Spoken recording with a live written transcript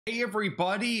Hey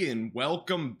everybody, and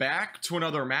welcome back to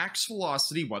another max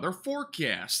velocity weather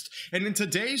forecast. And in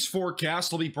today's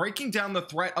forecast, I'll be breaking down the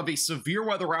threat of a severe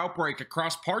weather outbreak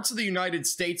across parts of the United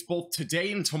States both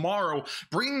today and tomorrow,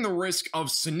 bringing the risk of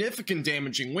significant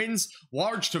damaging winds,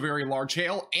 large to very large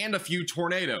hail, and a few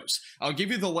tornadoes. I'll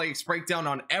give you the latest breakdown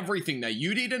on everything that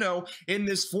you need to know in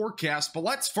this forecast, but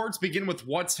let's first begin with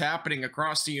what's happening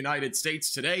across the United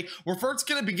States today. We're first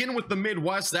going to begin with the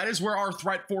Midwest. That is where our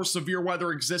threat for severe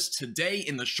weather exists today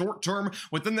in the short term.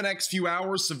 Within the next few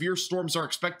hours, severe storms are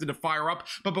expected to fire up,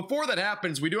 but before that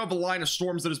happens, we do have a line of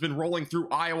storms that has been rolling through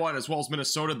Iowa and as well as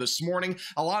Minnesota this morning.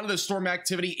 A lot of the storm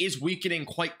activity is weakening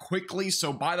quite quickly,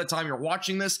 so by the time you're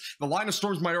watching this, the line of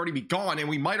storms might already be gone, and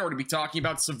we might already be talking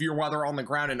about severe weather on the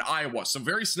ground in Iowa. So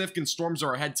very significant storms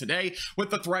are ahead today with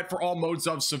the threat for all modes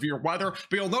of severe weather.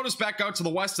 But you'll notice back out to the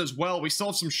west as well, we still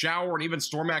have some shower and even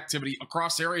storm activity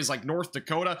across areas like North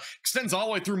Dakota. Extends all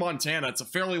the way through Montana. It's a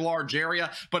fairly large area,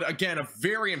 but again, a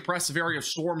very impressive area of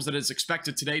storms that is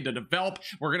expected today to develop.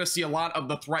 We're going to see a lot of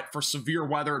the threat for severe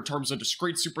weather in terms of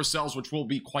discrete supercells, which will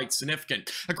be quite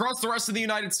significant. Across the rest of the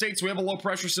United States, we have a low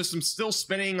pressure system still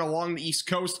spinning along the East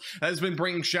Coast that has been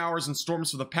bringing showers and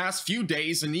storms for the past few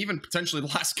days and even potentially the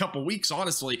last couple weeks.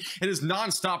 Honestly, it is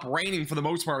non-stop raining for the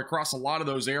most part across a lot of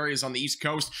those areas on the East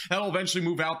Coast. That'll eventually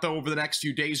move out though over the next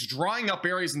few days, drying up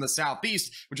areas in the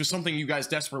Southeast, which is something you guys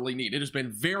desperately need. It has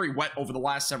been very wet over the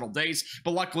last several days,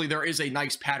 but luckily there is a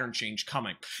nice pattern change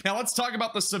coming. Now let's talk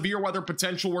about the severe weather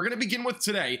potential. We're going to begin with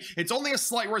today. It's only a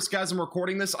slight risk as I'm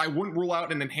recording this. I wouldn't rule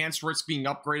out an enhanced risk being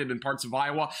upgraded in parts of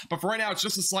Iowa, but for right now it's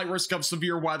just a slight risk of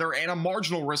severe weather and a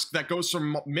marginal risk that goes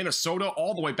from Minnesota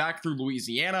all the way back through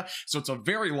Louisiana, so it's a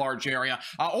very large area.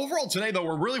 Overall today though,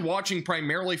 we're really watching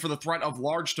primarily for the threat of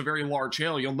large to very large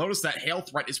hail. You'll notice that hail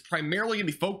threat is primarily going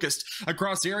to be focused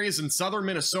across areas in southern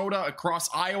Minnesota, across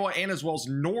Iowa, and as well as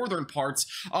northern parts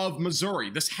of Missouri.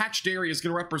 This hatched area is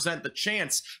going to represent the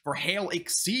chance for hail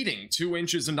exceeding 2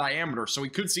 inches in diameter, so we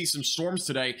could see some storms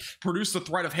today produce the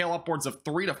threat of hail upwards of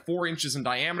 3 to 4 inches in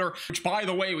diameter, which by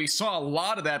the way, we saw a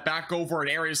lot of that back over in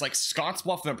areas like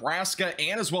Scottsbluff, Nebraska,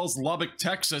 and as well as Lubbock,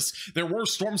 Texas. There were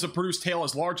storms that produced hail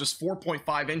as large as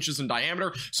 4.5 inches in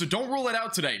diameter, so don't rule it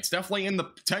out today. It's definitely in the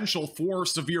potential for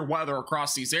severe weather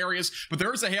across these areas, but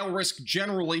there is a hail risk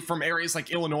generally from areas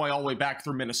like Illinois all the way back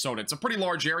through Minnesota. It's a pretty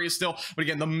large area still, but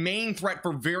again, the main threat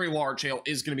for very large hail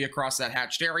is going to be across that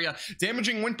hatched area.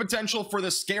 Damaging wind potential for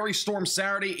the scary storm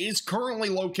Saturday is currently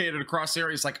located across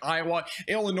areas like Iowa,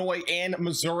 Illinois, and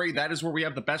Missouri. That is where we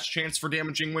have the best chance for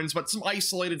damaging winds, but some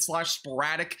isolated /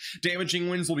 sporadic damaging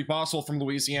winds will be possible from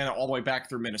Louisiana all the way back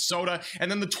through Minnesota. And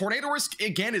then the tornado risk,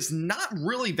 again, is not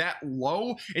really that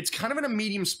low. It's kind of in a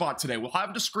medium spot today. We'll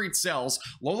have discrete cells.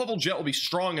 Low-level jet will be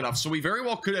strong enough, so we very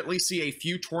well could at least see a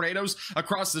few tornadoes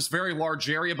across this very large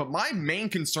area, but my main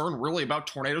concern really about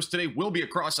tornadoes today will be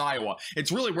across Iowa.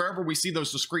 It's really wherever we see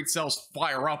those discrete cells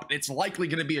fire up, it's likely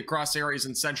going to be across areas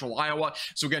in central Iowa.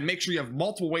 So again, make sure you have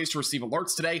multiple ways to receive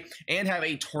alerts today and have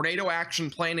a tornado action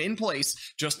plan in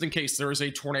place just in case there is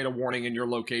a tornado warning in your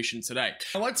location today.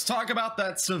 Now let's talk about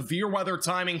that severe weather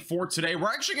timing for today. We're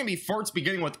actually going to be first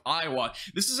beginning with Iowa.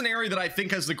 This is an area that I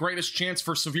think has the greatest chance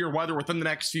for severe weather within the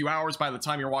next few hours by the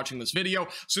time you're watching this video.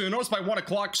 So you'll notice by 1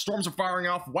 o'clock, storms are firing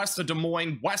off west of Des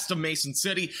Moines, west of Mason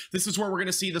City. This is where we're going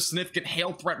to see the significant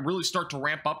hail threat really start to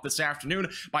ramp up this afternoon.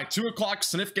 By 2 o'clock,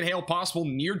 significant hail possible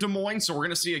near Des Moines, so we're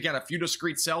going to see again a few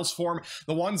discrete cells form.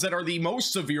 The ones that are the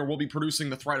most severe will be producing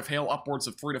the threat of hail upwards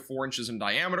of 3 to 4 inches in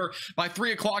diameter. By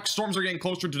 3 o'clock, storms are getting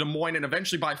closer to Des Moines, and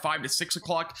eventually by 5 to 6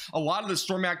 o'clock, a lot of the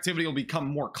storm activity will become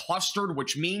more clustered,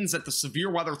 which means that the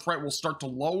severe weather threat will start to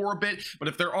lower a bit. But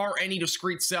if there are any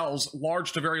discrete cells,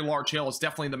 large to very large hail is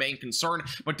definitely the main concern,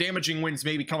 but damaging winds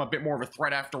may become a bit more of a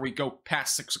threat after we go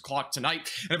past 6 o'clock tonight.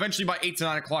 And eventually by 8 to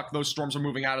 9 o'clock, those storms are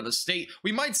moving out of the state.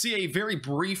 We might see a very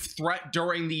brief threat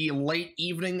during the late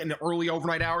evening and early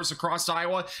overnight hours across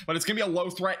Iowa, but it's going to be a low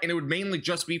threat, and it would mainly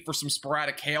just be for some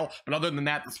sporadic hail. But other than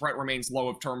that, the threat remains low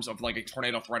in terms of like a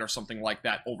tornado threat or something like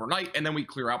that overnight, and then we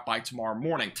clear out by tomorrow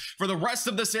morning. For the rest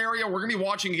of this area, we're going to be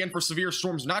watching again for severe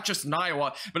storms, not just in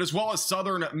Iowa, but as well as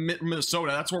southern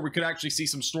Minnesota. That's where we could actually see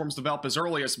some storms develop as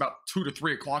early as about 2 to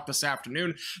 3 o'clock this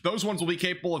afternoon. Those ones will be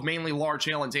capable of mainly large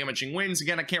hail and damaging winds.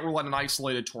 Again, I can't rule out an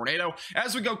isolated tornado.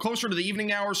 As we go closer to the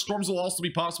evening hours, storms will also be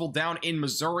possible down in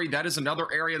Missouri. That is another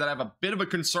area that I have a bit of a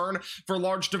concern for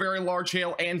large to very large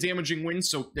hail and damaging winds.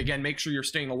 So again, make sure you're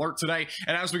staying alert today.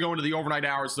 And as we go into the overnight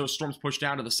hours, those storms push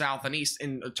down to the south and east.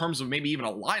 In terms of maybe even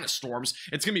a line of storms,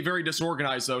 it's going to be very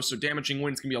disorganized though, so damaging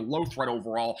winds can be a low threat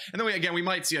overall. And then we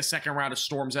might see a second round of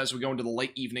storms as we go into the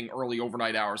late evening, early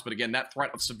overnight hours. But again, that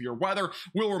threat of severe weather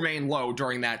will remain low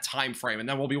during that time frame, and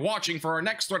then we'll be watching for our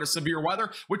next threat of severe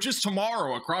weather, which is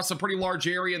tomorrow across a pretty large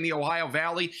area in the Ohio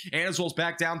Valley and as well as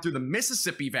back down through the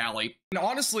Mississippi Valley. And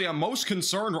honestly, I'm most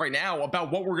concerned right now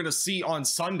about what we're going to see on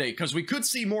Sunday, because we could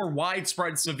see more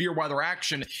widespread severe weather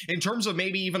action in terms of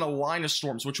maybe even a line of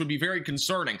storms, which would be very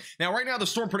concerning. Now, right now, the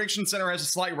Storm Prediction Center has a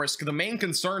slight risk, the main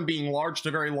concern being large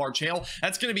to very large hail.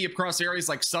 That's going to be across areas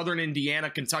like southern Indiana,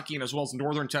 Kentucky, and as well as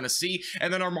northern Tennessee.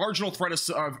 And then our marginal threat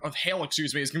of hail,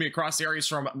 is going to be across areas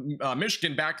from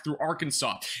Michigan back through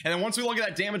Arkansas. And then once we look at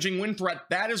that damaging wind threat,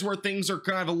 that is where things are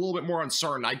kind of a little bit more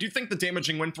uncertain. I do think the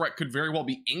damaging wind threat could very well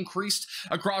be increased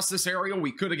across this area.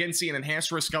 We could again see an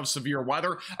enhanced risk of severe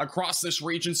weather across this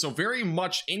region, so very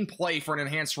much in play for an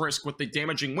enhanced risk, with the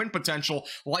damaging wind potential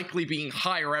likely being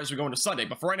higher as we go into Sunday.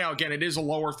 But for right now, again, it is a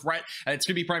lower threat. It's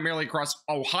going to be primarily across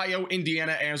Ohio,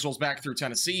 Indiana, as well as back through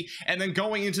Tennessee. And then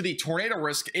going into the tornado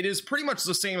risk, it is pretty much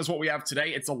the same as what we have today.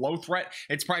 It's a low threat.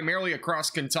 It's primarily across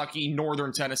Kentucky,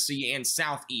 northern Tennessee, and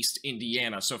southeast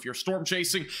Indiana. So if you're storm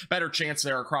chasing, better chance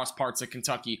there across parts of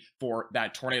Kentucky for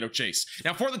that tornado chase.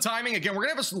 Now, for the timing, again, we're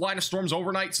going to have a line of storms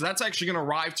overnight, so that's actually going to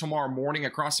arrive tomorrow morning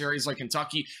across areas like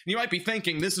Kentucky. And you might be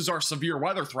thinking, this is our severe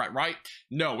weather threat, right?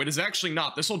 No, it is actually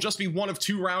not. This will just be one of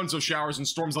 2 rounds of showers and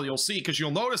storms that you'll see, because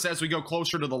you'll notice as we go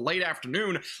closer to the late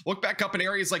afternoon, look back up in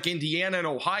areas like Indiana and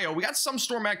Ohio, we got some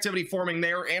storm activity forming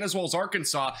there, and as well as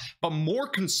Arkansas. But more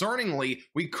concerningly,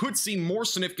 we could see more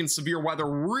significant severe weather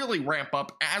really ramp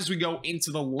up as we go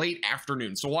into the late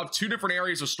afternoon. So we'll have 2 different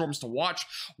areas of storms to watch,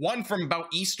 one from about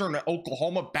eastern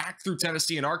Oklahoma back through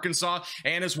Tennessee and Arkansas,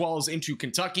 and as well as into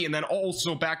Kentucky, and then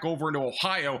also back over into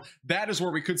Ohio. That is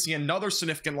where we could see another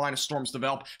significant line of storms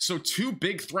develop. So 2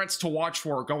 big threats to watch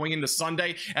for going into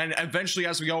Sunday, and eventually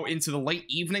as we go into the late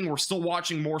evening, we're still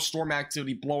watching more storm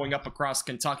activity blowing up across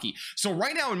Kentucky. So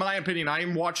right now, in my opinion, I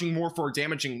am watching more for a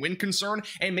damaging wind concern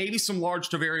and maybe some large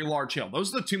to very large hail.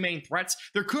 Those are the 2 main threats.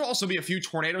 There could also be a few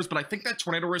tornadoes, but I think that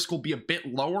tornado risk will be a bit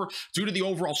lower due to the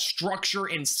overall structure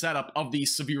and setup of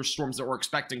these severe storms that we're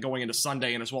expecting going into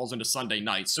Sunday and as well as into Sunday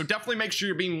night. So definitely make sure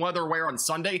you're being weather aware on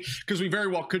Sunday, because we very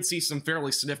well could see some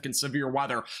fairly significant severe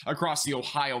weather across the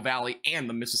Ohio Valley and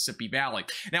the Mississippi Valley.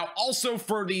 Now, also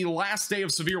for the last day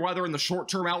of severe weather in the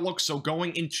short-term outlook, so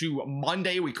going into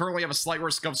Monday, we currently have a slight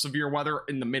risk of severe weather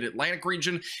in the mid-Atlantic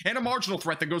region and a marginal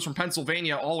threat that goes from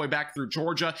Pennsylvania all the way back through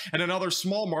Georgia, and another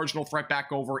small marginal threat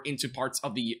back over into parts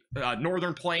of the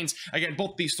northern plains. Again,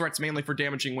 both these threats mainly for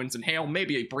damaging winds and hail,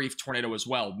 maybe a brief tornado as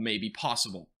well may be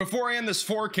possible. Before I end this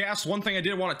forecast, one thing I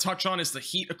did want to touch on is the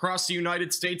heat across the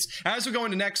United States. As we go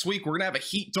into next week, we're going to have a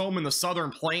heat dome in the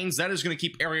southern plains. That is going to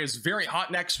keep areas very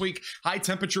hot next week. High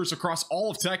temperatures across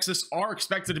all of Texas are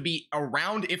expected to be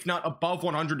around, if not above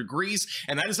 100 degrees,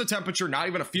 and that is a temperature, not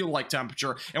even a feel-like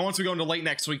temperature. And once we go into late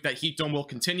next week, that heat dome will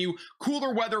continue.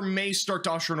 Cooler weather may start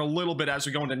to usher in a little bit as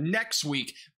we go into next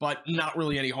week, but not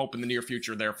really any hope in the near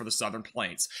future there for the southern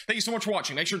plains. Thank you so much for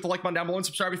watching. Make sure to hit the like button down below and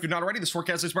subscribe if you're not already. This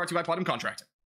forecast is brought to you by Platinum Contracting.